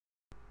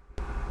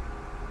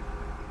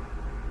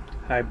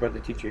Hi, brother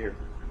teacher here.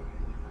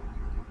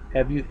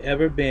 Have you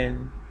ever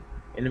been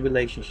in a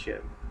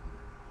relationship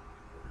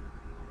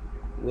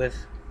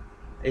with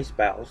a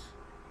spouse,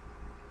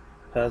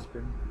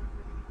 husband,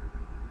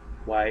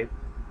 wife,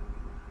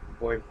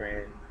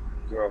 boyfriend,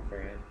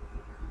 girlfriend,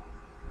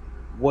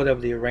 whatever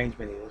the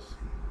arrangement is,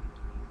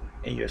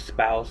 and your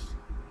spouse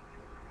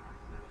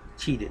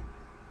cheated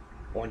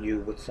on you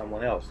with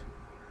someone else?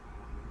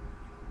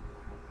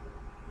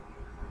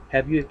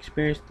 Have you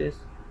experienced this?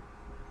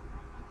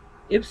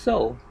 If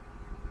so,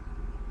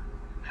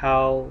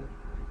 how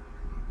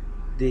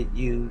did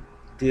you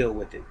deal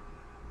with it?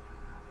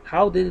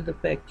 How did it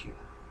affect you?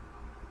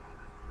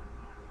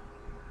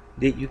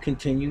 Did you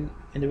continue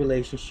in the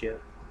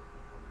relationship,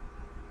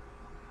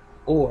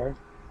 or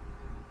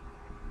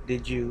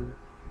did you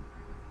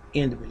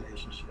end the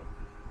relationship?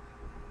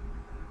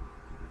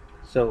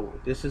 So,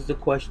 this is the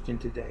question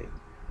today.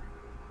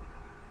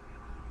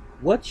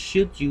 What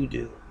should you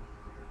do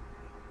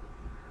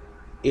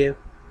if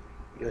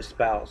your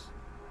spouse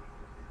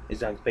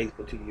is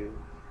unfaithful to you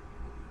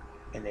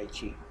and they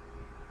cheat?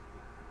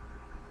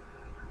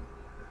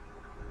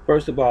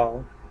 First of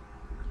all,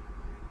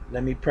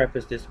 let me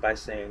preface this by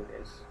saying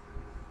this.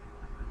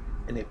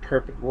 In a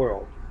perfect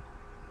world,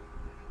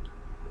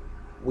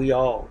 we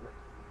all,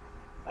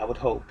 I would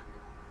hope,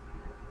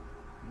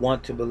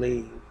 want to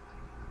believe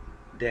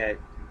that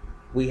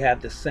we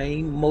have the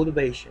same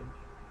motivation,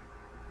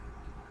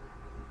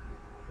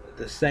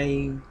 the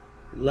same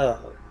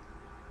love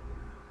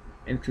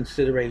and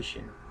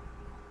consideration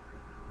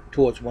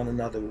towards one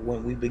another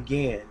when we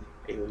begin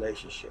a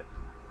relationship.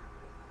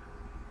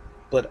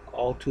 But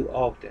all too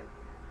often,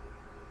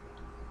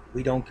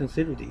 we don't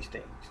consider these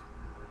things.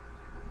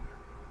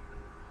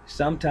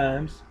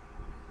 Sometimes,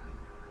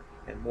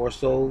 and more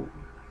so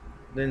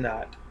than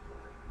not,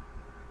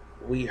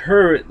 we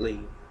hurriedly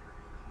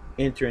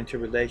enter into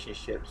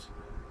relationships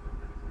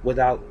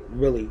without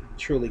really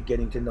truly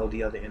getting to know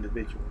the other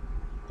individual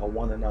or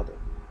one another.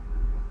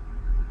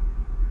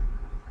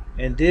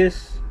 And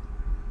this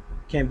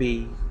can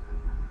be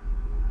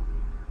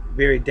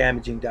very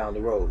damaging down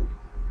the road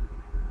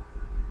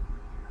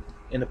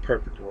in a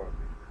perfect world.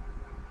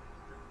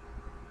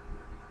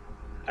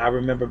 I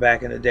remember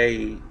back in the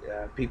day,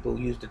 people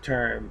used the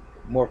term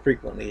more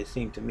frequently, it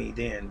seemed to me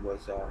then,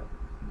 was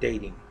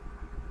dating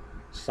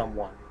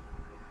someone.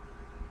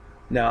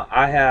 Now,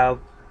 I have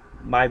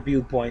my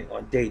viewpoint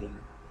on dating.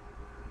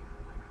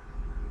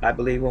 I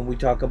believe when we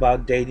talk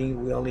about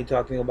dating, we're only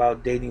talking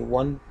about dating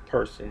one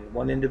person,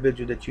 one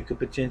individual that you could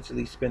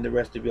potentially spend the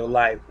rest of your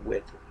life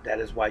with. That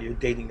is why you're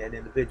dating that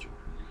individual.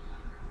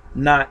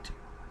 Not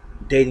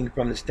dating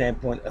from the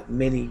standpoint of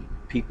many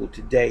people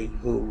today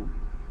who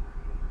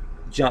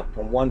jump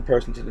from one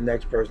person to the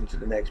next person to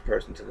the next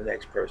person to the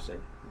next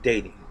person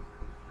dating,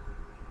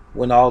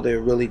 when all they're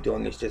really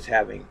doing is just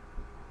having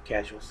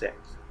casual sex.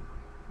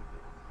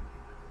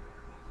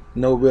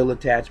 No real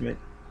attachment,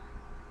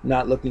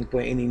 not looking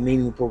for any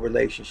meaningful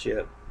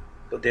relationship,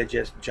 but they're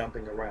just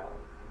jumping around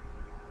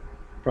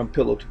from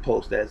pillow to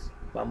post, as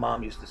my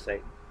mom used to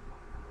say.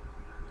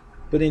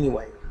 But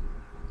anyway,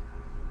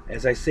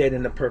 as I said,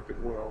 in the perfect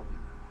world,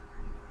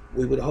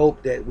 we would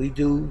hope that we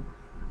do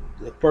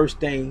the first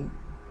thing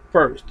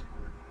first,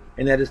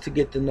 and that is to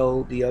get to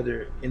know the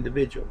other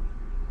individual.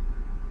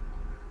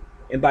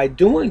 And by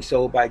doing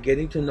so, by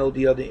getting to know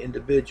the other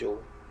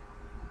individual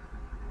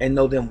and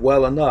know them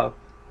well enough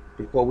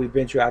before we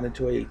venture out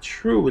into a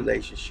true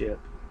relationship,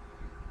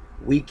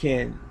 we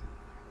can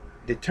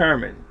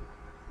determine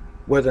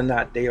whether or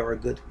not they are a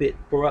good fit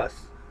for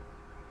us.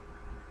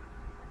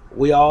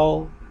 We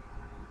all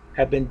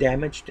have been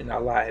damaged in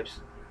our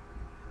lives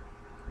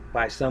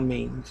by some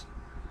means,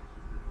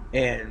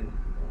 and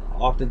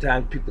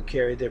oftentimes people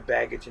carry their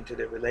baggage into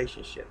their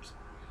relationships.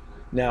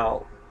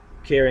 Now,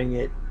 carrying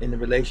it in the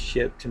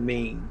relationship to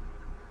mean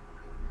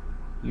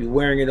you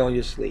wearing it on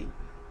your sleeve.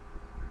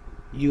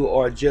 You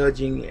are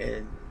judging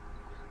and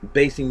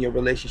basing your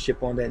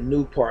relationship on that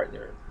new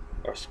partner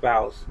or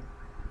spouse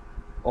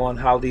on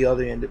how the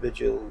other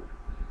individual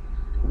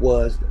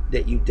was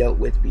that you dealt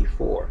with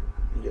before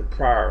in your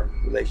prior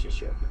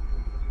relationship.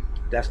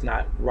 That's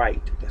not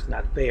right. That's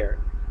not fair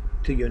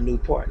to your new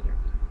partner.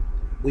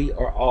 We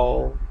are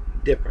all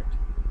different.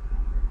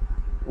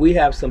 We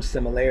have some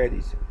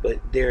similarities, but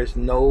there's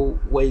no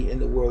way in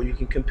the world you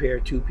can compare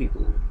two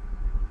people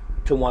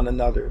to one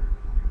another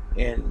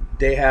and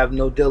they have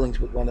no dealings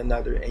with one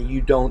another, and you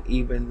don't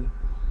even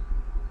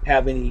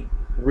have any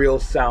real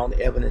sound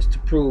evidence to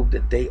prove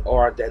that they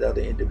are that other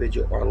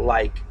individual or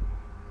like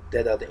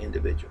that other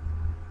individual.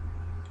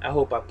 I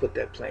hope I put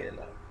that plain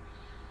enough.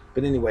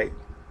 But anyway,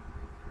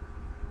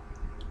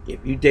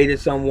 if you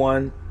dated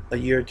someone a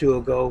year or two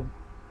ago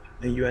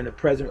and you're in a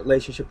present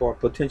relationship or a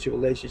potential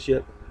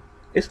relationship,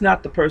 it's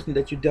not the person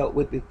that you dealt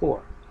with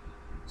before.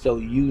 So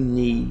you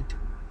need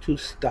to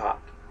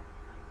stop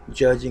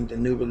judging the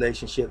new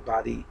relationship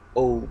by the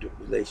old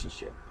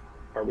relationship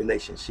or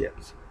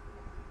relationships.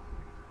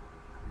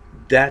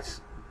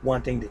 That's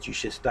one thing that you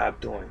should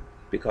stop doing,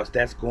 because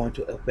that's going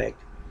to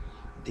affect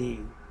the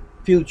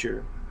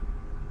future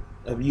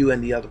of you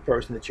and the other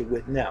person that you're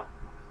with now.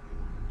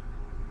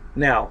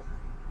 Now,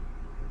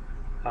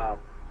 uh,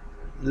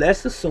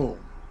 let's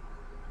assume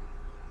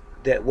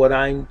that what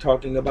I'm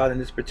talking about in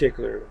this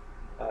particular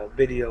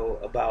video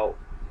about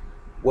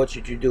what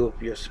should you do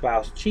if your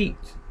spouse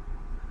cheats,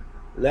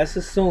 let's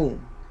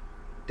assume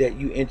that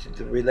you entered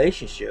the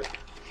relationship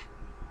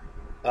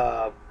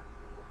uh,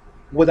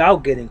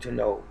 without getting to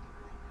know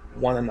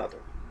one another.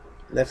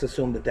 Let's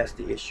assume that that's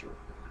the issue.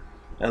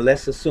 And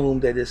let's assume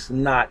that it's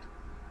not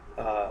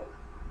uh,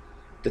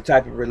 the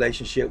type of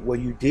relationship where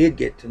you did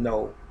get to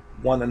know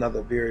one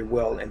another very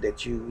well and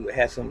that you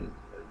had some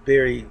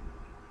very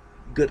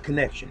good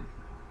connection,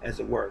 as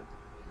it were.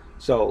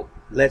 So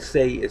let's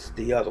say it's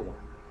the other one.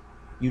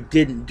 You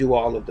didn't do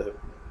all of the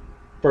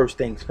first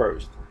things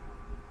first.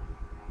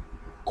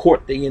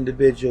 Court the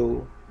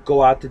individual,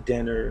 go out to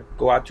dinner,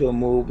 go out to a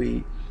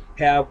movie,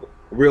 have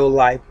real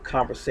life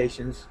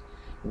conversations,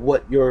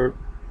 what your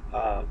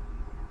uh,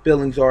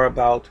 feelings are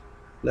about,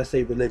 let's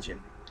say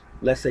religion,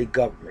 let's say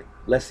government,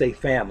 let's say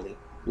family,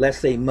 let's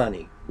say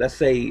money, let's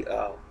say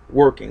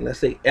working, let's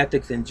say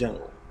ethics in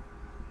general.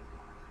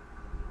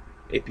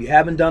 If you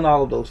haven't done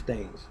all of those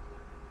things,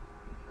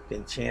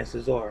 then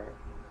chances are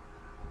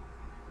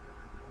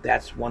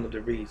that's one of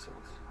the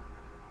reasons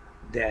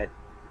that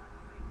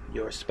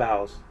your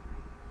spouse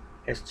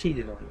has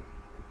cheated on you.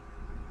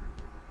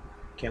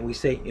 Can we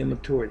say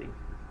immaturity?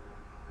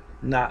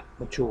 Not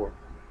mature.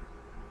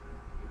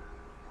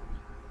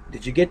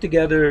 Did you get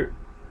together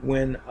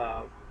when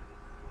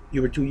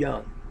you were too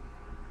young?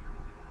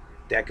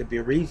 That could be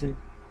a reason.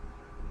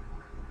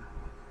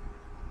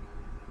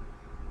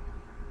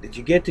 Did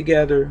you get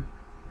together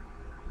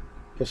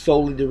for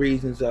solely the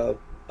reasons of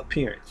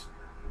appearance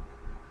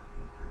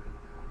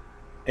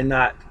and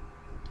not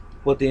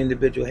what the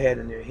individual had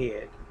in their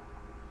head,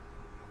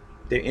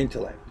 their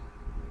intellect?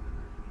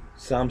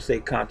 Some say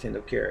content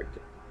of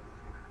character.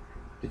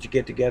 Did you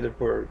get together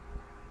for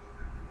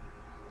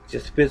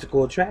just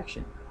physical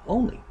attraction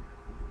only?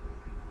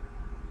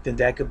 Then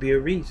that could be a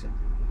reason.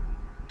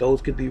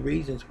 Those could be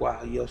reasons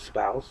why your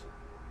spouse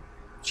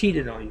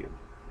cheated on you.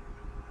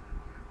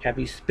 Have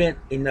you spent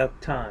enough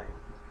time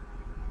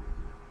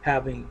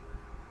having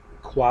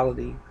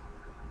quality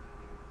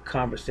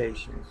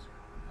conversations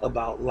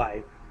about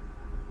life,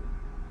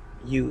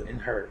 you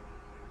and her,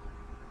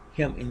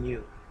 him and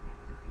you?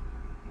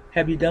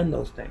 Have you done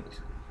those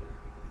things?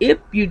 If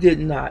you did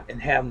not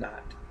and have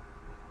not,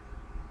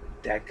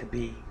 that could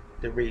be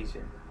the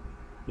reason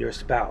your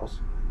spouse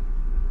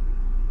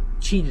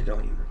cheated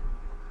on you,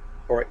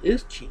 or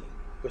is cheating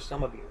for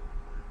some of you,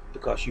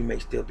 because you may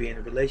still be in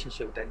a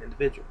relationship with that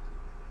individual.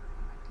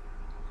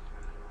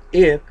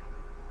 If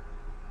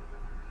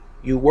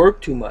you work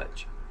too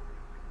much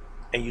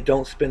and you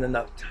don't spend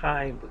enough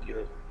time with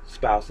your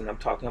spouse, and I'm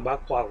talking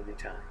about quality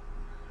time,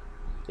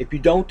 if you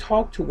don't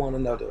talk to one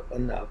another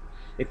enough,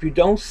 if you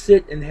don't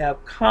sit and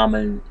have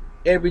common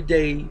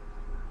everyday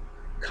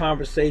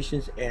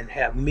conversations and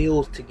have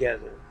meals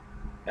together,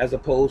 as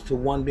opposed to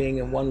one being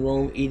in one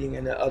room eating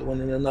and the other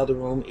one in another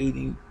room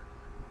eating,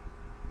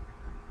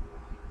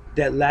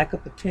 that lack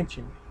of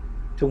attention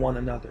to one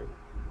another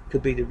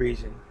could be the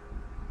reason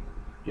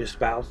your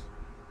spouse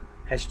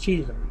has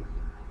cheated on you,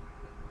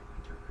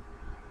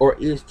 or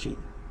is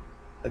cheating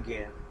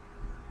again.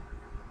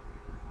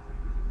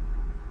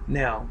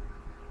 Now,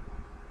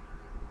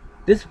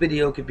 this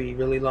video could be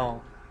really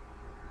long,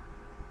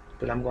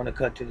 but I'm going to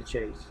cut to the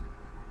chase.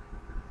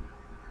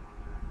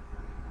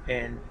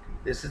 And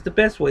this is the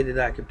best way that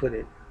I can put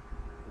it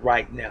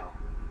right now.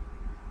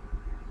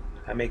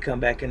 I may come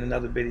back in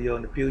another video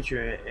in the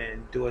future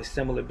and do a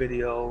similar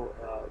video,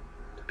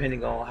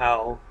 depending on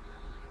how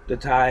the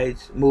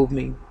tides move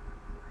me.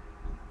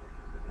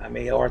 I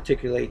may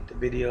articulate the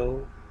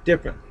video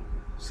differently,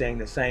 saying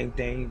the same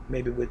thing,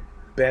 maybe with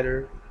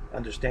better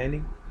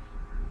understanding.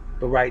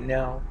 But right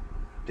now,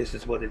 this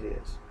is what it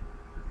is.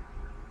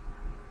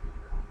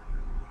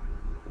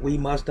 We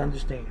must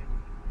understand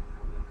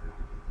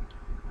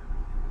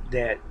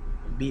that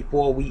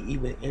before we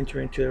even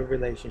enter into a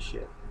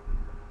relationship,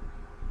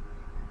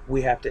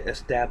 we have to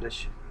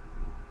establish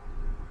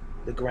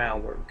the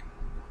groundwork.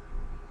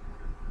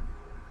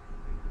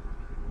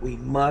 We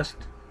must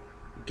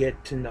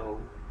get to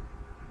know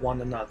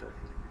one another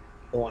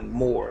on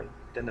more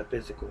than a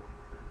physical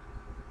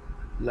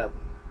level.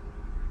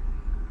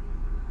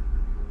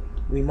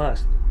 We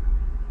must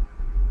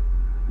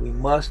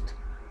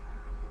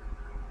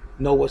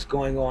know what's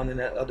going on in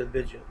that other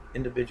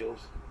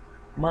individual's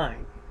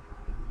mind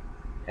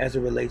as it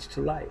relates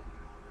to life,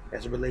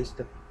 as it relates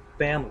to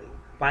family,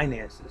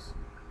 finances,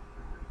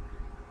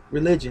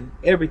 religion,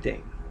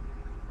 everything.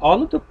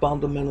 All of the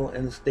fundamental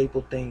and the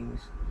staple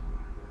things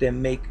that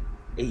make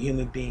a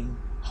human being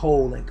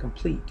whole and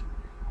complete.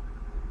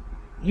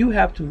 You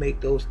have to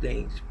make those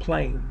things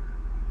plain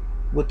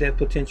with that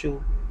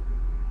potential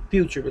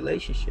future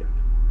relationship,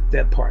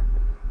 that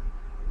partner.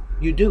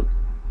 You do.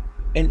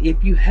 And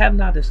if you have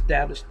not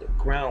established the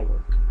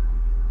groundwork,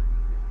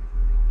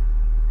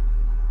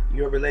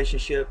 your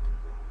relationship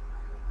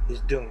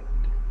is doomed.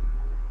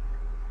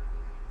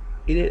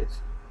 It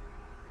is.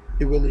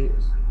 It really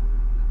is.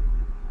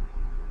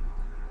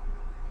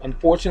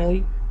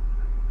 Unfortunately,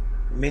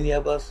 many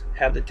of us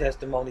have the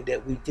testimony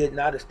that we did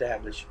not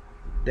establish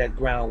that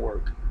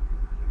groundwork,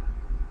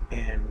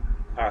 and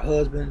our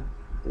husband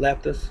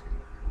left us,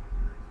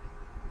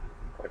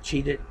 or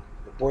cheated,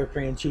 the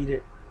boyfriend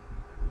cheated,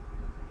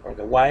 or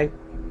the wife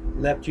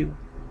left you,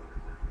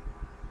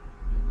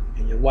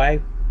 and your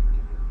wife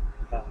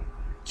uh,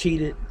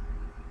 cheated,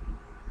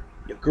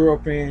 your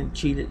girlfriend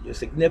cheated, your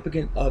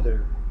significant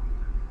other,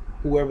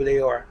 whoever they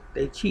are,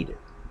 they cheated.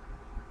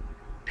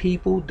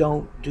 People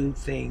don't do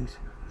things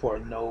for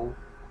no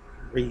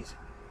reason,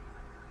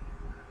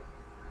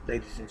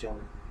 ladies and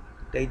gentlemen.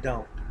 They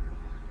don't.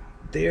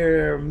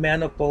 There are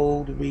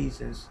manifold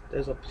reasons.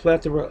 There's a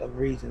plethora of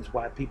reasons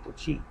why people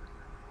cheat.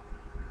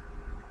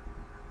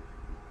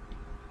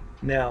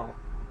 Now,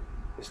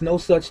 there's no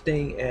such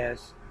thing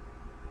as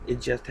it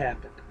just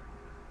happened.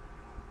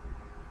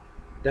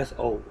 That's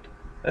old.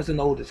 That's an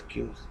old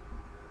excuse.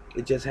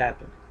 It just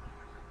happened.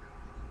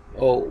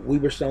 Oh, we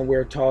were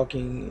somewhere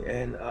talking,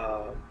 and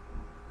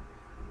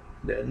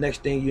the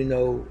next thing you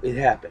know, it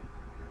happened.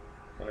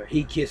 Or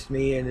he kissed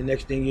me, and the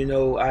next thing you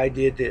know, I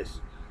did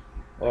this.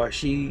 Or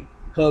she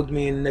hugged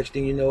me, and the next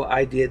thing you know,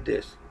 I did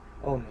this.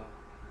 Oh no.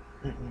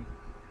 Mm-mm.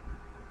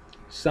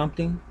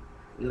 Something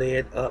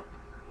led up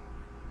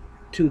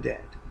to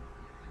that.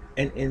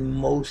 And in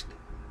most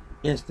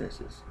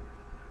instances,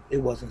 it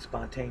wasn't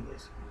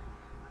spontaneous.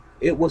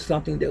 It was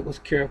something that was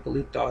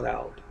carefully thought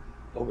out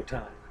over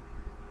time.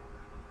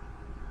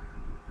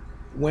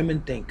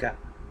 Women think,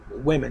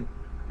 women,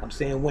 I'm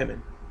saying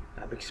women,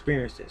 I've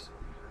experienced this.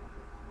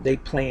 They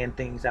plan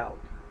things out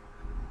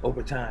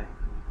over time.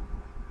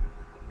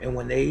 And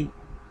when they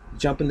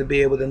jump in the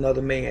bed with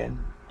another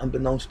man,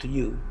 unbeknownst to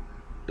you,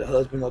 the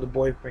husband or the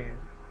boyfriend,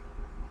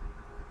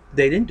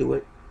 they didn't do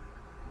it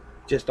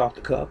just off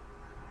the cuff.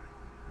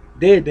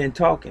 They had been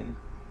talking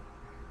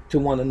to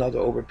one another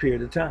over a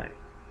period of time.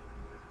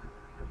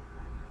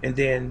 And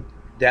then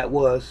that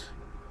was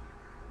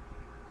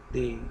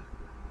the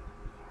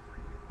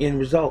end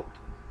result.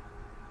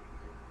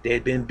 They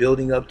had been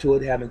building up to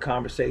it, having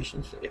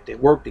conversations. If they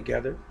worked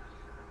together,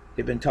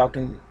 they've been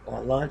talking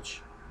on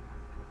lunch,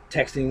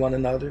 texting one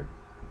another,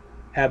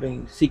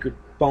 having secret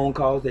phone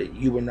calls that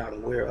you were not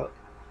aware of,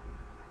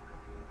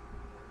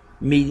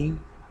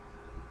 meeting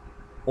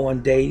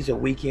on days or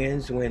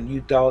weekends when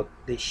you thought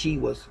that she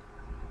was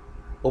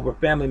over a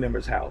family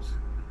member's house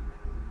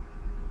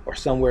or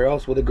somewhere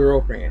else with a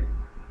girlfriend,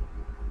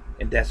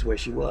 and that's where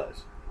she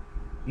was.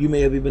 You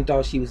may have even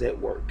thought she was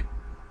at work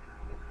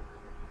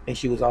and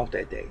she was off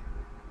that day,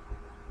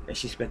 and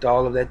she spent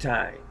all of that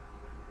time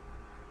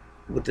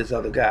with this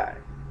other guy.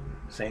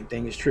 Same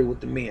thing is true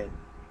with the men.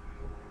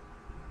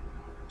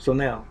 So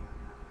now,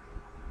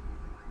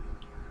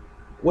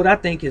 what I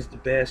think is the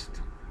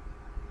best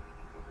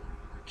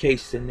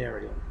case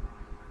scenario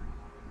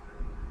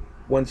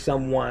when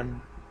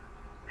someone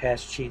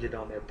has cheated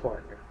on their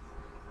partner.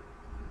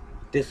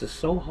 This is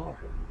so hard.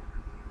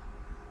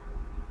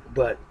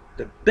 But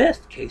the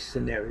best case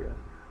scenario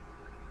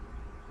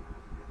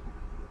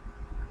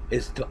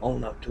is to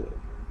own up to it.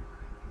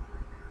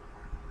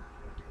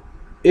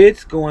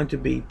 It's going to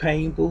be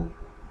painful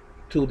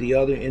to the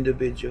other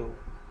individual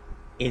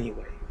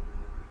anyway.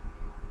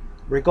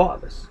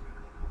 Regardless.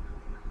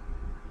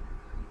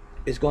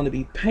 It's going to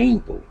be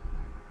painful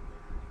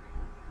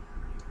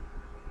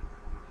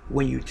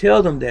when you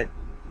tell them that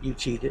you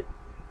cheated.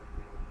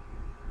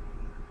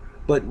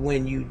 But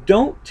when you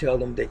don't tell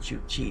them that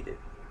you cheated,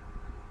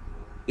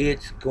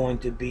 it's going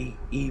to be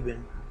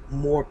even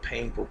more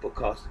painful,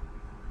 because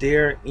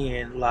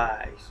therein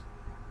lies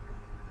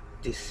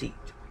deceit,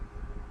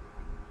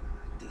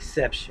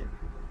 deception,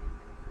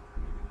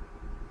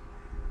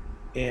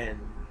 and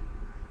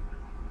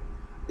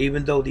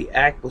even though the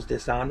act was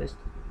dishonest,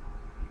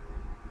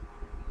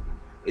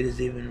 it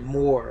is even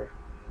more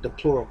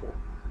deplorable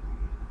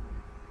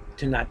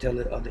to not tell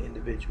the other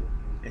individual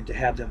and to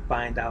have them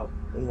find out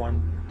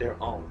on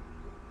their own,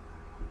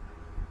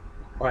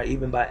 or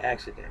even by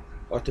accident,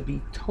 or to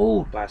be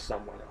told by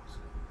someone else.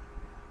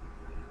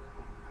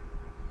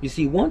 You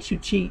see, once you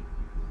cheat,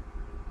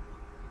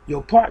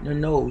 your partner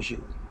knows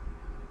you.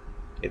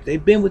 If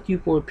they've been with you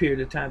for a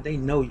period of time, they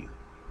know you.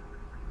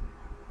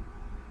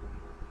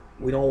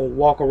 We don't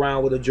walk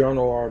around with a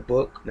journal or a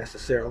book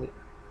necessarily.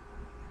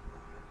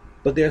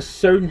 But there are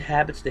certain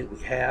habits that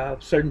we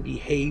have, certain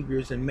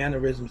behaviors and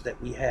mannerisms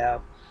that we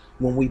have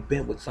when we've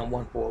been with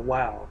someone for a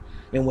while.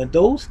 And when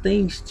those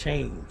things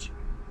change,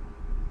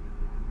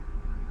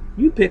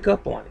 you pick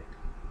up on it.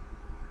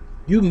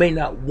 You may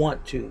not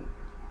want to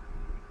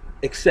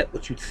accept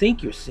what you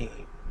think you're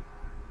seeing,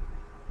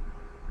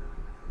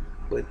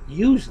 but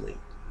usually,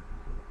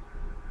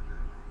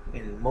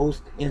 in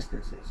most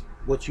instances,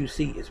 what you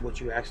see is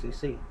what you actually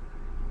see.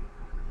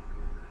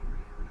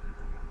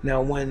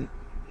 Now, when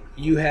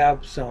you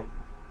have some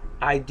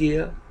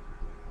idea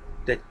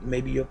that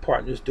maybe your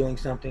partner's doing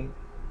something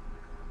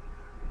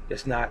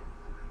that's not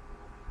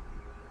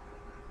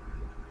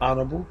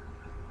honorable,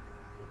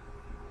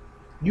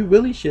 you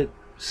really should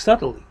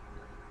subtly,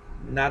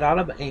 not out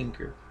of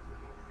anger,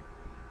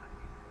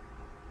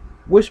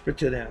 whisper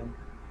to them,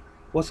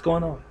 what's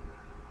going on?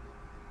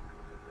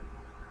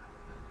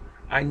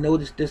 I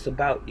noticed this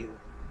about you,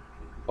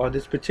 or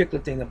this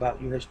particular thing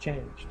about you has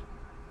changed,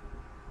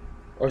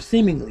 or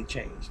seemingly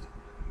changed.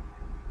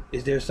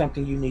 Is there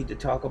something you need to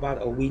talk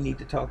about, or we need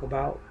to talk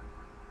about?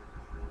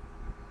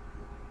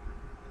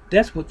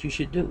 That's what you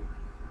should do.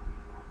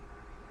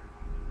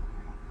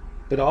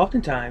 But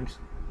oftentimes,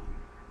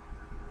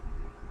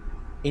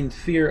 in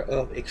fear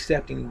of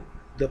accepting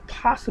the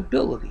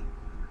possibility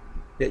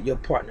that your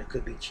partner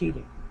could be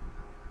cheating,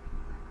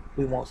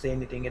 we won't say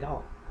anything at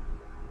all.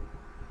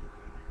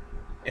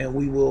 And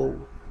we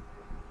will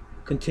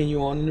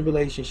continue on in the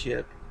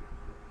relationship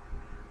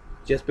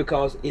just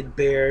because it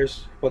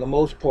bears, for the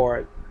most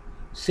part,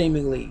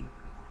 seemingly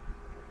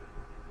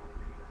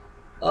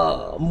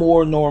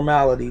more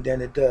normality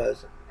than it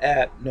does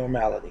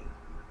abnormality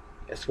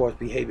as far as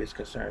behavior is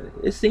concerned.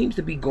 It seems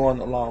to be going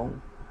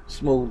along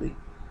smoothly,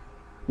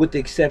 with the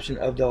exception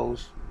of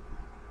those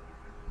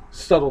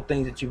subtle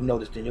things that you've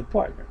noticed in your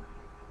partner.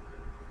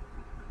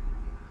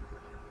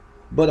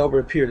 But over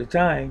a period of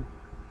time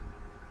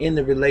in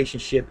the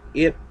relationship,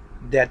 if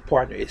that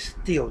partner is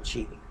still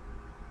cheating,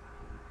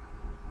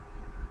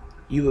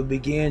 you will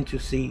begin to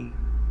see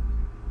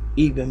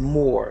even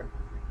more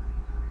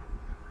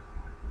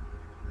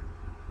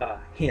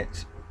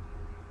hints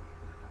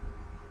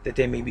that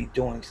they may be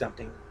doing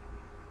something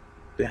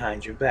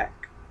behind your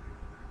back.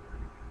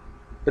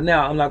 But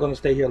now, I'm not going to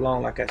stay here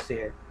long, like I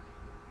said.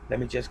 Let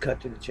me just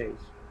cut to the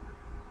chase.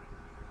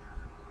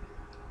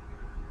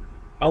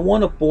 I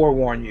want to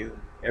forewarn you,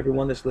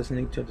 everyone that's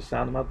listening to the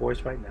sound of my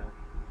voice right now.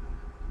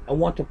 I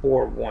want to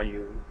forewarn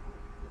you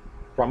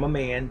from a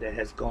man that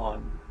has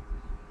gone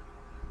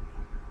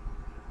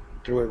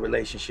through a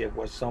relationship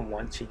where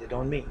someone cheated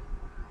on me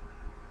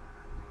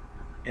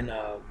in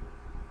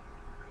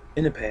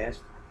the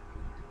past.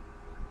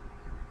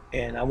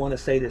 And I want to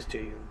say this to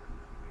you,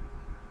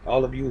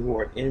 all of you who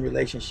are in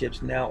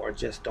relationships now, or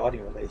just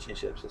starting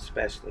relationships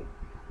especially.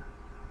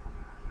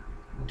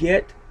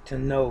 Get to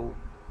know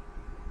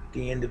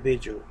the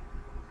individual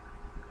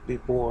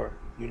before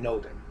you know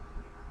them.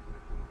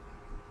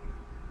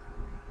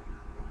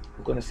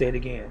 I'm going to say it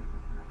again,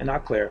 and I'll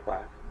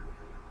clarify.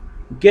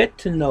 Get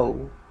to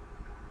know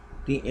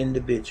the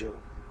individual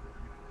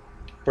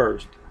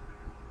first.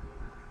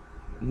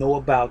 Know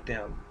about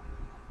them.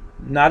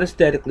 Not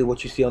aesthetically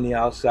what you see on the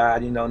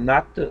outside,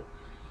 not the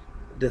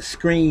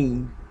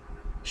screen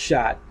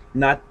shot,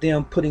 not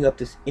them putting up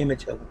this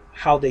image of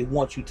how they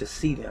want you to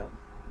see them,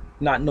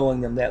 not knowing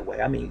them that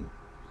way. I mean,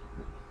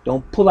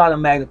 don't pull out a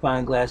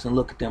magnifying glass and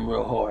look at them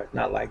real hard,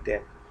 not like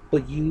that.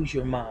 But use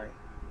your mind.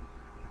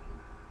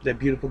 That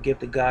beautiful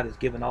gift that God has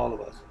given all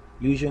of us.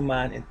 Use your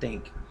mind and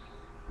think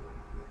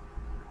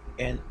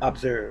and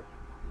observe.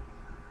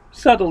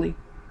 Subtly,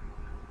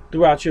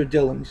 throughout your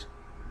dealings,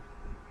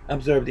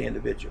 observe the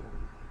individual.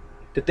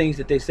 The things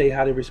that they say,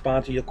 how they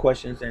respond to your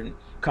questions and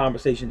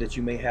conversations that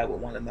you may have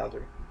with one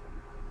another.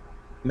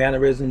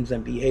 Mannerisms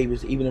and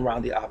behaviors, even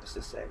around the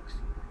opposite sex.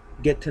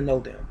 Get to know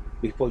them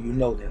before you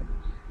know them.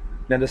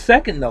 Now, the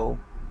second know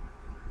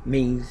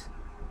means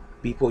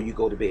before you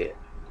go to bed.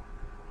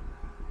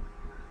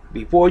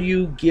 Before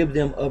you give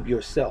them of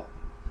yourself,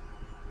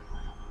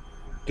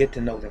 get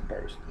to know them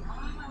first.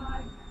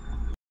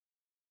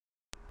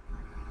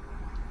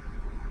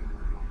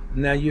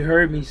 Now, you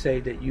heard me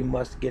say that you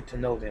must get to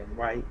know them,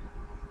 right?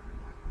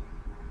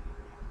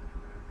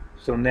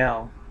 So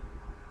now,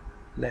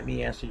 let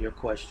me answer your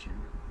question.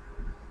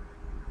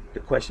 The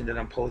question that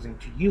I'm posing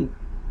to you.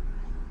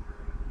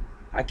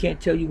 I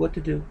can't tell you what to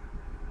do.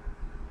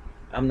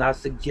 I'm not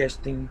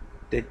suggesting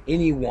that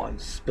anyone,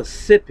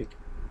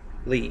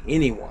 specifically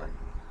anyone,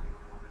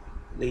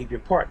 leave your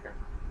partner.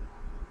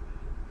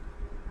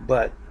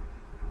 But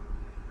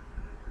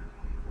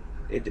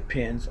it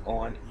depends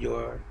on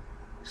your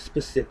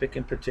specific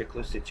and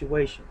particular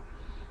situation.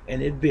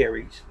 And it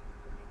varies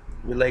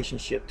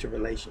relationship to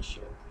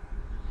relationship.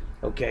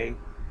 Okay?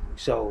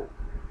 So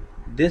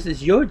this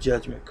is your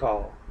judgment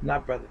call,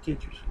 not Brother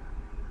Teacher's.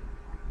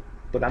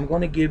 But I'm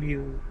going to give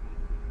you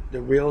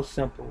the real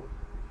simple,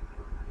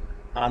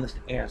 honest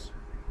answer.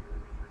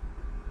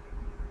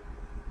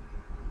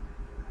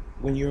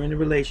 When you're in a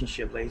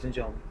relationship, ladies and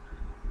gentlemen,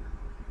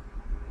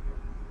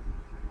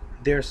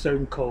 there are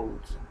certain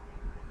codes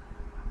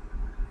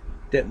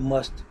that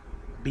must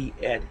be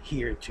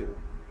adhered to.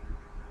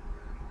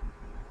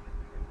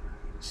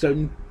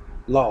 Certain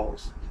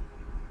laws,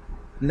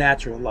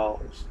 natural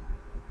laws,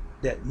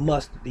 that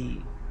must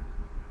be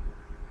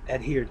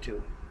adhered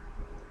to.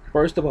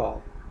 First of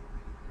all,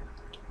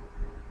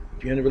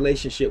 if you're in a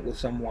relationship with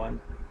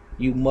someone,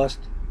 you must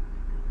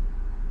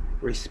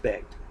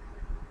respect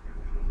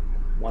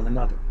one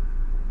another.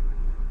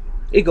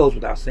 It goes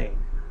without saying.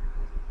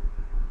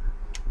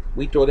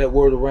 We throw that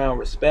word around,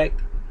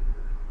 respect,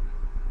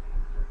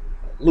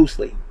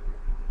 loosely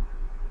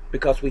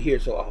because we hear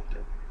it so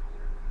often.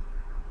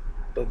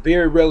 But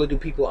very rarely do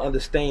people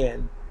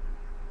understand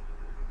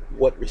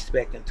what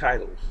respect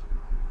entitles.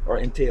 or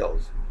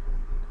entails.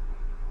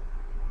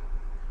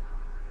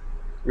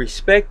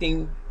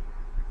 Respecting,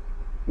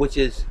 which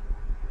is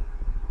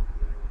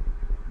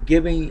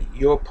giving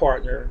your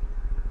partner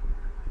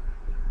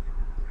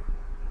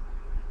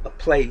a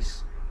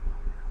place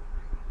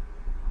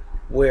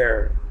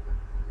where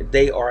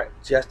they are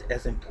just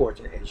as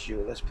important as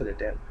you. Let's put it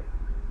that way.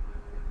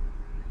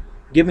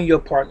 Giving your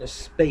partner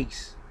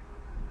space,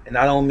 and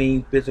I don't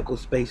mean physical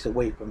space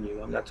away from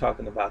you. I'm not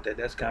talking about that.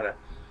 That's kind of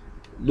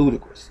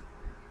ludicrous.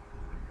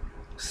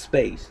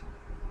 Space.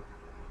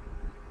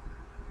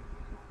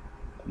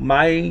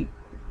 My,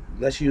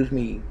 let's use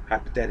me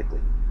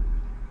hypothetically.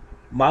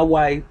 My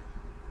wife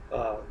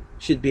uh,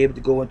 should be able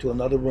to go into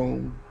another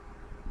room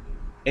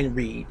and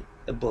read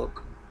a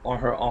book on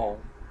her own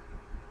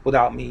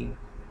without me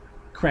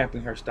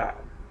cramping her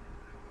style.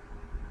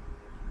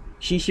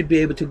 She should be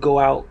able to go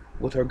out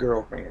with her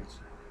girlfriends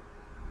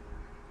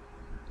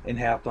and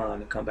have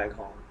fun and come back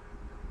home,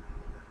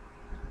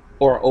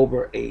 or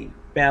over a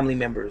family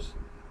member's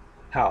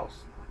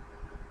house.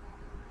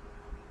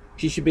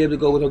 She should be able to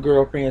go with her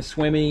girlfriend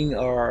swimming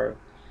or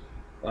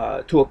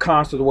to a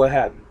concert or what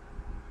have you.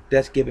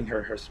 That's giving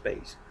her her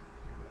space.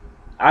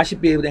 I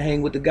should be able to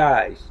hang with the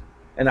guys,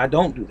 and I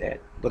don't do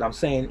that. But I'm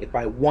saying if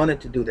I wanted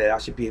to do that, I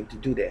should be able to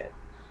do that,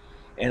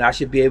 and I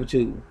should be able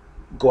to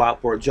go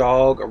out for a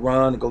jog, a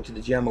run, go to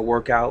the gym, or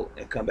work out,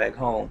 and come back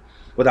home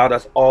without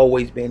us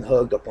always being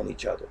hugged up on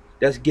each other.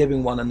 That's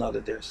giving one another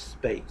their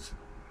space.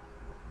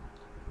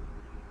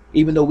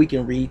 Even though we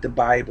can read the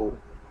Bible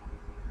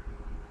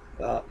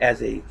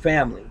as a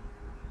family,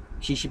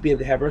 she should be able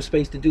to have her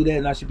space to do that,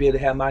 and I should be able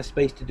to have my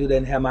space to do that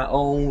and have my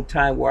own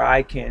time where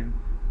I can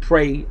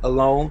pray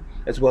alone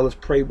as well as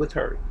pray with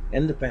her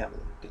and the family,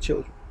 the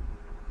children,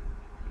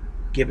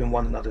 giving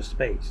one another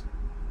space.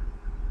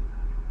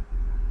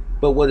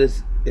 But what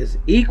is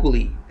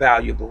equally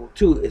valuable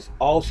too is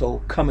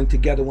also coming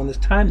together when it's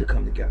time to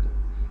come together.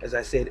 As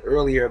I said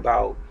earlier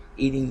about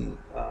eating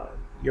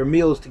your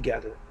meals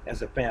together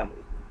as a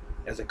family,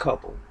 as a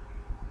couple.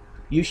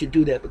 You should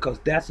do that because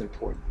that's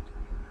important.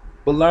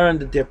 But learn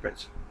the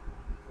difference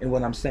in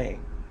what I'm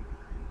saying.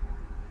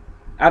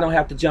 I don't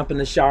have to jump in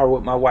the shower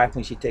with my wife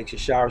when she takes a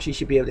shower. She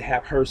should be able to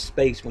have her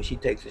space when she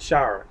takes a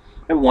shower.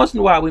 Every once in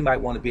a while we might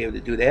want to be able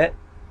to do that,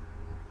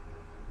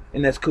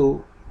 and that's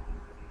cool.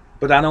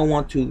 But I don't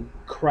want to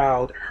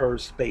crowd her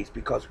space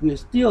because we're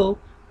still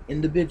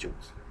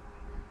individuals.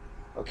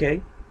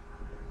 Okay?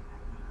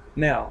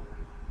 Now,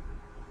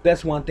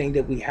 that's one thing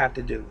that we have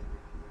to do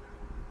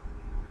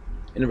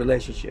in a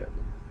relationship.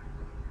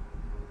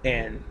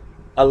 And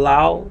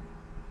allow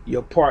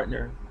your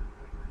partner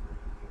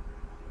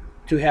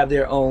to have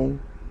their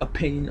own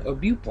opinion or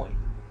viewpoint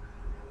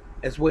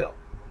as well,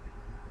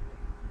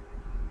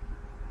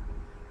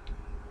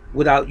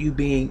 without you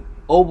being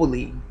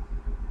overly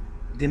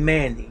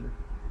demanding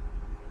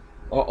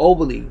or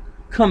overly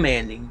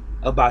commanding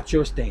about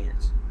your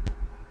stance.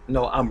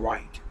 No, I'm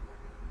right,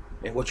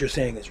 and what you're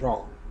saying is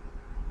wrong.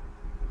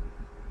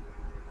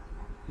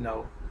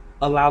 No,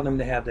 allow them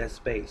to have that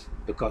space,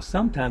 because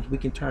sometimes we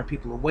can turn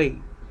people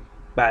away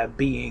by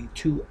being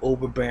too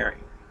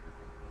overbearing,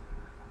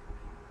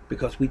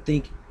 because we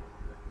think,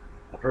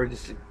 I've heard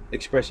this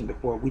expression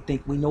before, we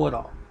think we know it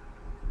all.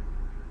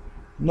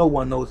 No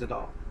one knows it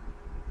all.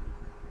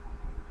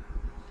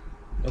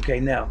 Okay,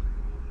 now,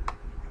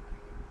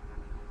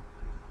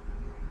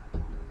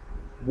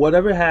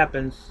 whatever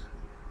happens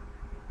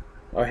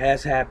or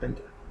has happened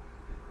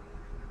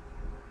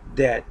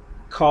that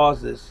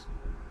causes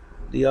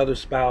the other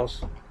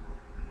spouse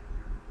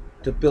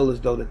to feel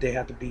as though that they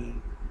have to be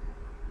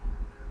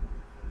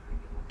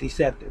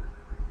deceptive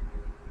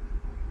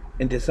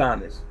and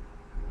dishonest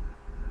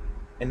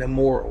and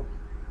immoral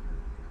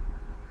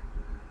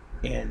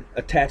and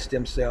attach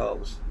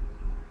themselves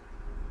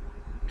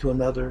to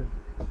another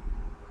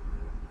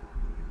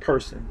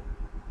person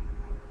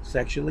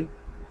sexually,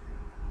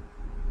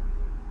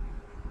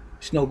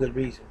 it's no good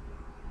reason.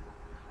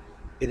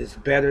 It is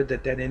better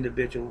that that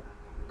individual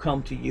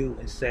come to you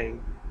and say,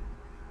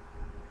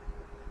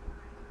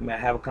 may I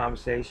have a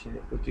conversation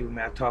with you?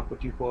 May I talk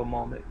with you for a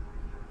moment?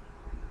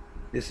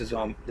 This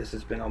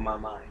has been on my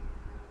mind.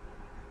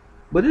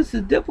 But this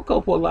is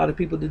difficult for a lot of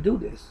people to do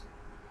this,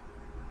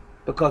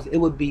 because it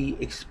would be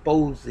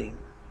exposing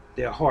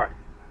their heart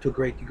to a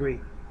great degree.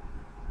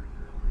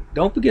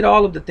 Don't forget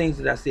all of the things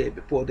that I said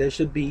before. There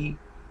should be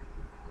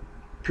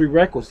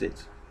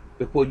prerequisites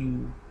before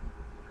you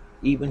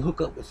even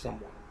hook up with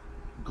someone.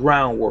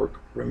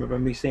 Groundwork. Remember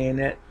me saying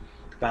that?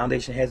 The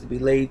foundation has to be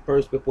laid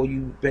first before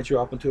you venture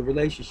off into a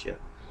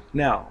relationship.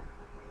 Now,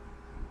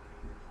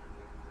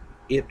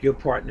 if your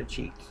partner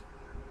cheats,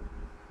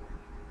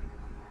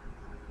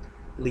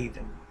 leave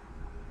them.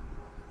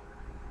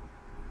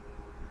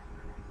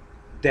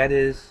 That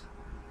is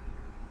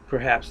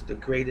perhaps the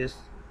greatest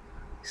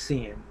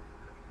sin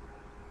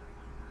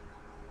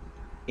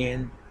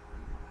in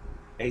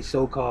a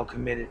so-called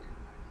committed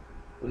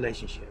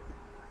relationship.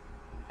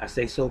 I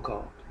say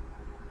so-called.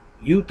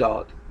 You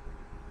thought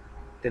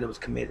that it was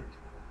committed,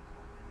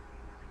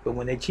 but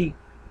when they cheat,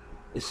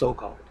 it's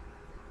so-called.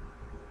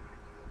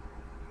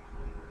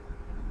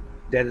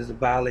 That is a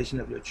violation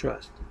of your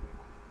trust.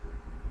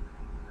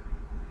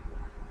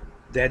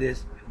 That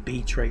is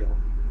betrayal.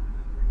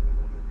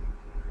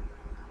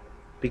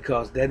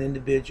 Because that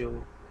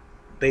individual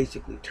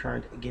basically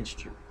turned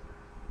against you.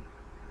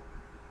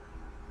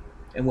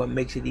 And what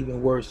makes it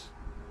even worse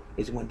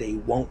is when they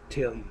won't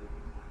tell you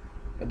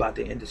about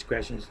their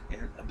indiscretions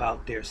and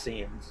about their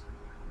sins,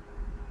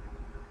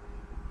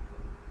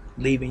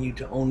 leaving you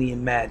to only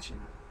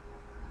imagine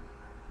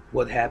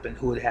what happened,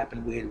 who it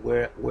happened with,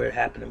 where it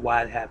happened, and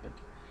why it happened.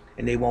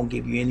 And they won't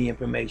give you any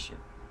information.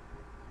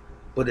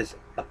 But it's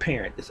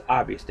apparent, it's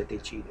obvious that they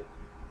cheated.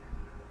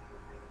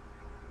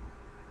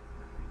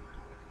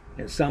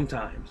 And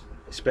sometimes,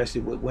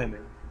 especially with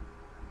women,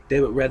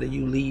 they would rather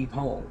you leave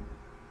home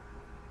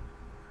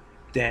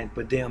than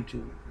for them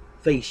to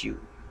face you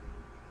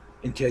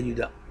and tell you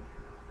the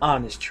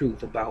honest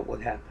truth about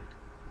what happened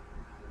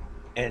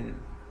and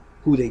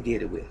who they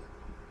did it with.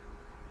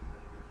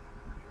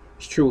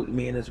 It's true with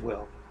men as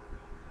well.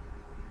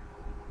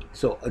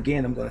 So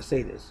again, I'm going to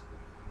say this.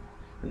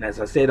 And as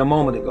I said a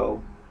moment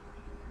ago,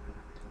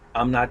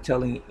 I'm not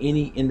telling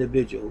any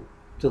individual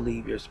to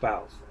leave your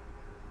spouse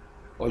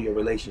or your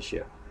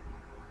relationship.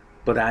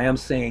 But I am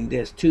saying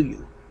this to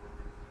you.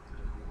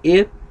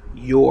 If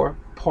your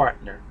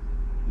partner,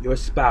 your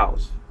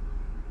spouse,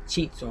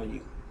 cheats on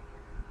you,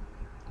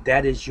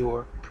 that is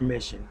your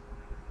permission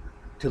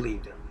to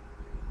leave them.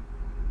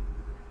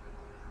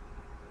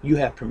 You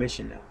have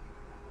permission now.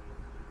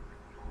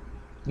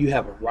 You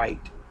have a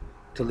right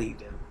to leave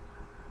them.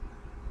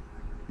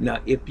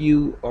 Now, if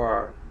you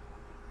are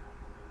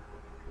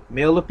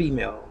male or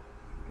female,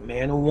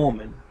 man or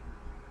woman,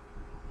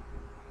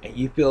 and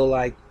you feel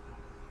like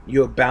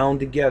you're bound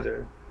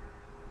together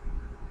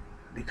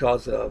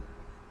because of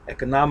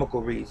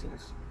economical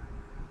reasons,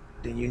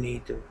 then you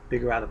need to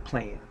figure out a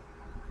plan.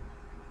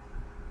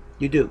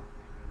 You do.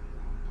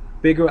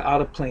 Figure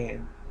out a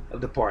plan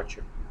of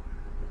departure.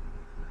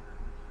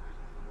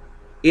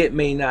 It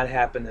may not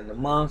happen in a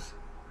month.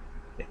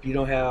 If you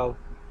don't have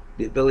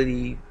the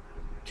ability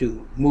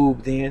to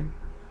move then,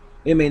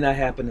 it may not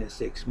happen in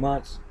 6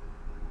 months.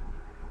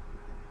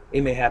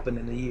 It may happen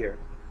in a year.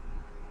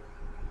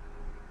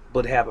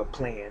 But have a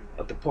plan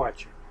of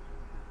departure.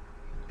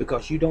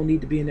 Because you don't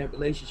need to be in that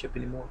relationship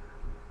anymore.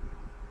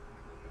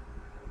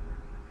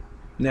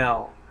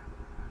 Now,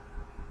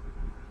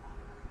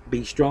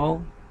 be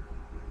strong.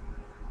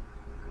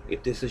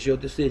 If this is your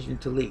decision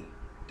to leave,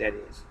 that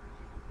is.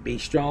 Be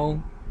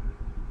strong.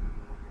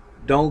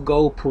 Don't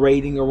go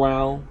parading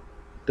around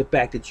the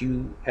fact that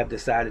you have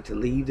decided to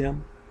leave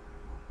them.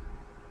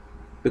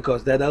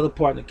 Because that other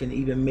partner can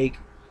even make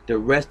the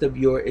rest of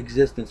your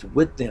existence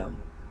with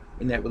them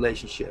in that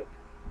relationship.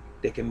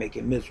 They can make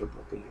it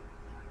miserable for you.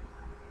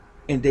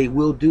 And they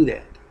will do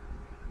that.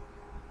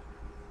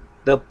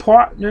 The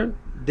partner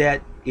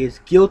that is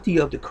guilty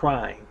of the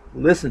crime,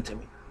 listen to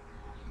me.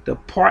 The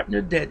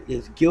partner that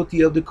is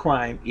guilty of the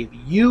crime, if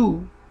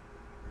you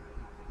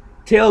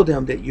tell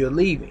them that you're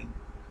leaving,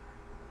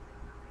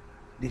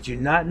 did you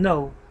not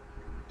know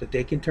that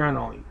they can turn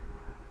on you?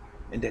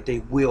 And that they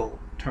will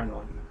turn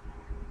on you?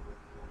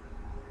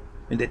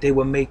 And that they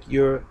will make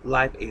your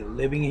life a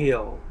living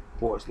hell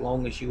for as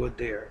long as you are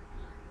there,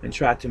 and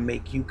try to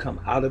make you come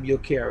out of your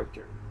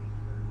character,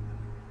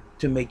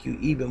 to make you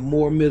even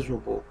more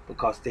miserable,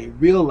 because they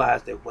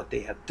realize that what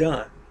they have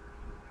done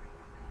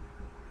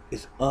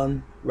is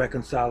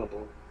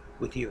unreconcilable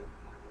with you.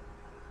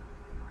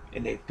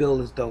 And they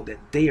feel as though that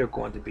they are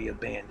going to be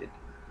abandoned.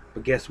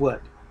 But guess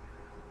what?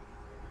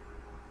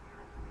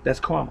 That's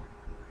karma.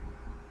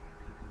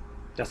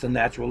 That's a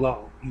natural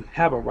law. You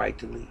have a right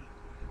to leave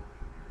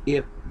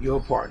if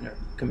your partner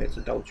commits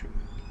adultery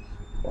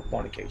or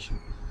fornication.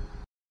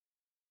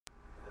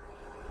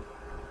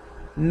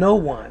 No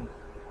one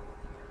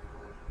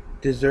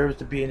deserves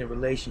to be in a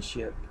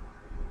relationship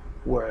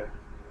where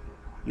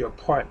your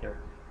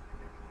partner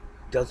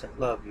doesn't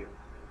love you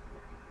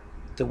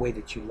the way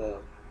that you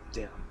love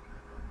them.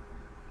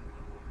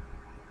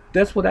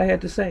 That's what I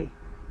had to say.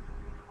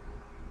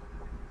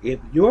 If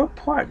your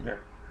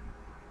partner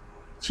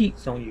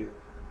cheats on you,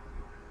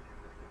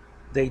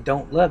 they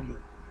don't love you.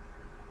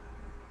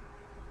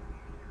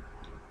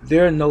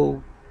 There are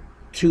no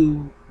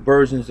two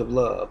versions of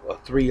love, or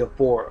 3 or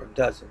 4 or a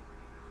dozen.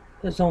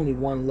 There's only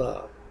one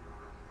love.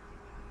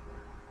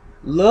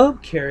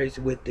 Love carries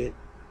with it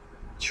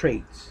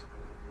traits.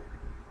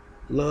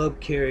 Love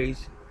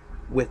carries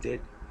with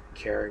it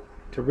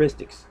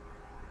characteristics.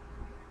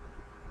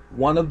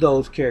 One of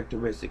those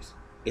characteristics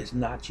is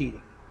not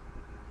cheating.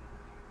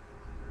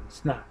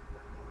 It's not.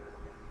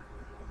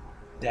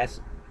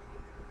 That's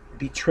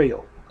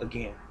betrayal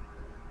again.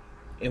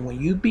 And when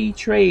you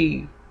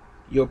betray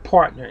your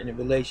partner in a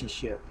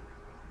relationship,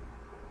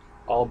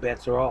 all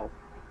bets are off.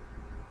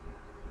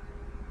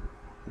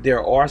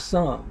 There are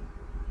some,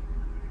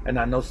 and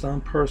I know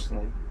some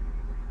personally,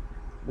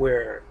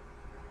 where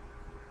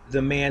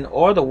the man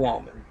or the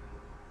woman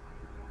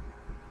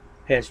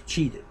has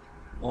cheated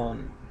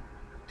on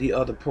the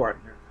other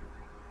partner,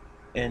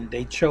 and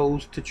they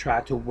chose to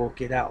try to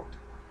work it out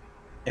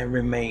and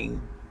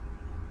remain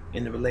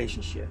in the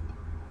relationship.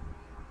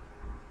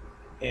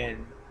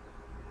 And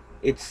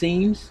it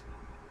seems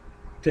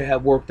to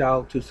have worked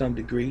out to some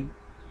degree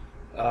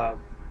uh,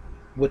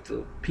 with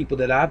the people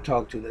that I've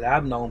talked to, that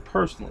I've known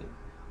personally,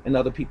 and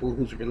other people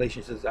whose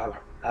relationships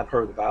I've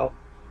heard about.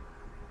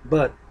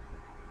 But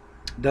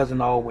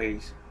doesn't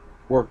always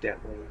work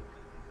that way.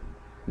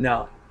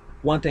 Now,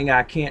 one thing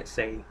I can't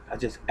say, I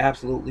just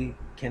absolutely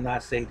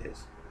cannot say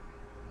this.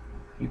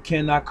 You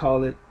cannot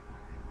call it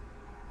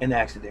an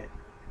accident.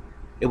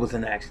 It was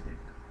an accident.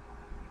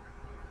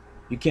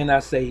 You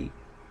cannot say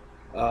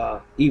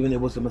even it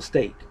was a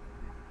mistake.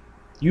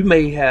 You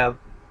may have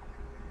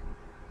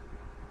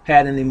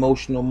had an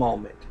emotional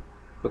moment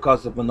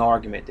because of an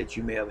argument that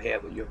you may have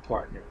had with your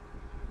partner,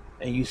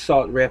 and you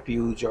sought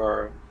refuge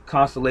or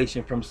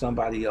consolation from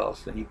somebody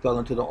else, and you fell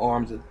into the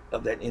arms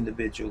of that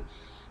individual,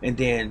 and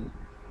then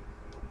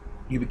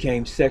you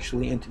became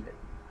sexually intimate.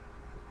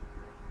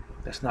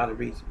 That's not a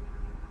reason.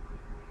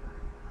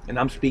 And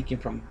I'm speaking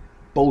from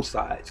both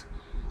sides.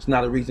 It's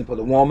not a reason for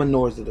the woman,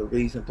 nor is it a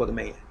reason for the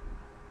man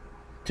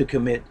to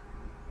commit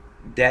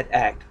that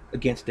act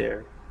against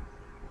their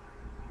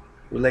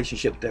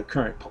relationship, their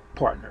current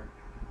partner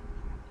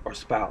or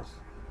spouse.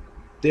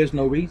 There's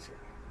no reason.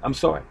 I'm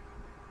sorry.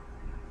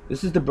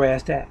 This is the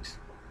brass tacks.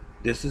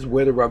 This is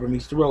where the rubber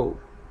meets the road.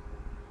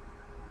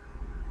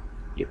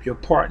 If your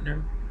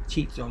partner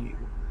cheats on you,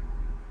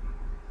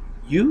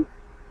 you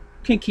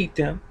can keep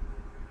them,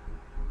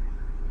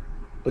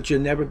 but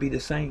you'll never be the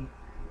same.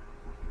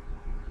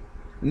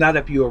 Not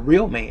if you're a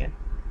real man,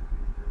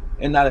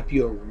 and not if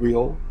you're a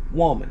real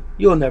woman.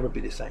 You'll never be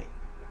the same.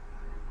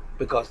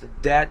 Because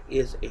that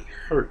is a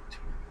hurt,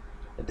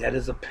 and that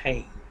is a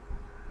pain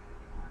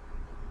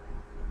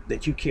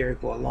that you carry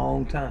for a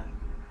long time.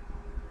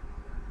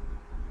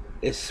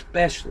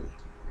 Especially,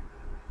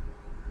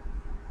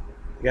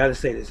 I gotta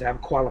say this, I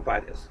have to qualify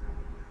this.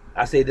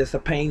 I say this, a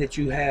pain that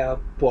you have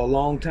for a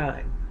long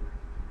time.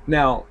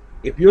 Now,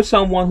 if you're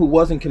someone who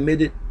wasn't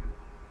committed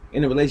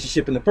in a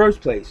relationship in the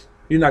first place,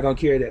 you're not going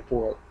to carry that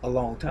for a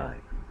long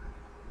time.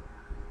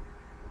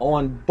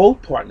 On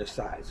both partner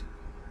sides,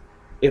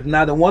 if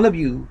neither one of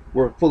you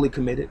were fully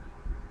committed,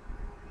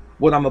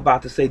 what I'm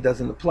about to say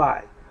doesn't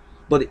apply.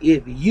 But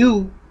if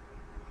you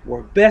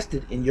were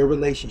vested in your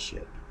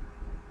relationship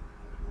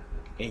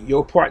and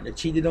your partner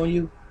cheated on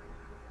you,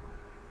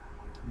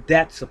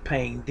 that's a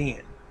pain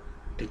then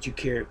that you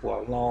carry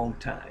for a long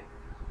time.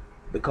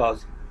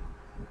 Because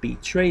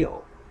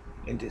betrayal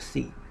and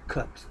deceit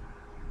cuts.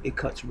 It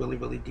cuts really,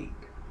 really deep.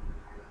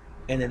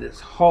 And it is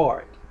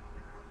hard.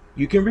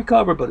 You can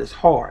recover, but it's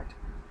hard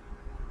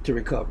to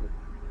recover.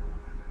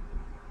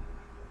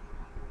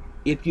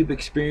 If you've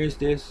experienced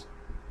this,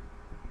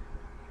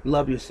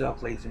 love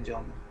yourself, ladies and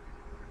gentlemen,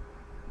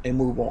 and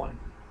move on.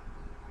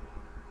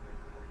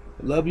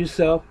 Love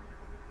yourself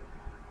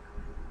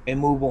and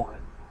move on.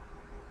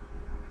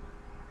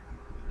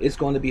 It's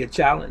going to be a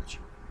challenge.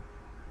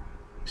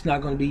 It's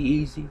not going to be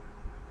easy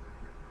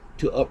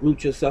to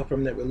uproot yourself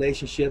from that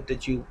relationship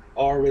that you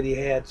already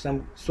had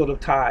some sort of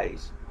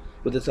ties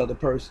with this other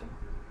person.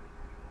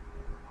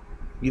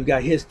 You've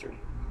got history.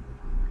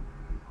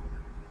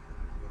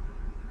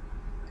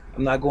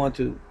 I'm not going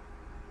to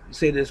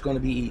say that it's going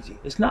to be easy.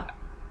 It's not.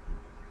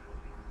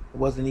 It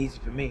wasn't easy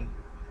for me.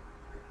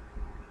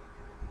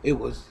 It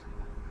was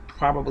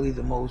probably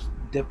the most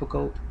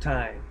difficult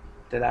time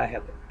that I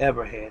have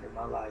ever had in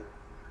my life.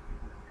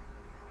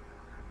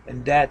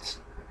 And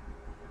that's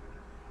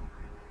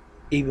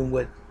even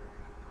with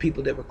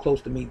people that were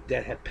close to me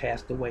that had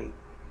passed away.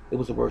 It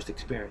was the worst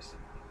experience.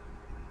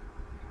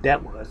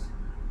 That was.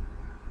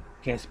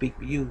 Can't speak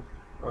for you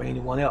or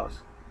anyone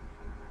else.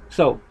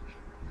 So,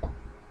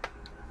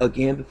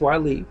 again, before I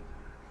leave,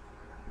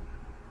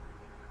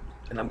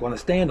 and I'm going to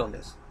stand on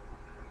this,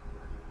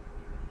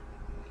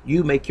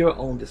 you make your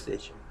own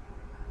decision.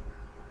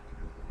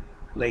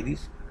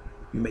 Ladies,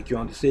 you make your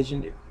own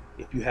decision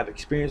if you have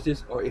experienced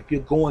this or if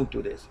you're going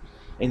through this.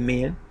 And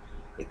men,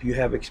 if you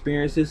have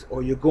experienced this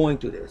or you're going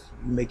through this,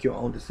 you make your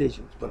own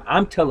decisions. But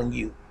I'm telling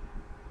you,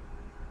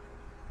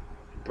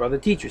 brother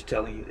teacher's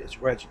telling you this,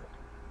 Reginald.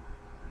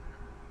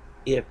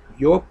 If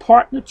your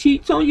partner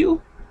cheats on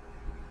you,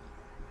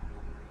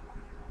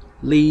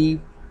 leave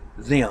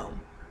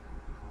them.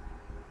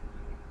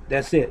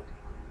 That's it.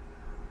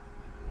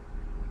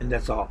 And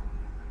that's all.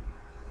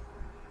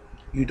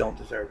 You don't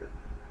deserve it.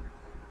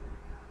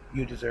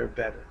 You deserve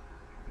better.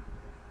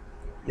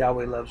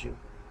 Yahweh loves you.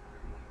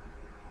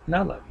 And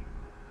I love you.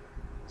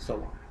 So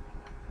long.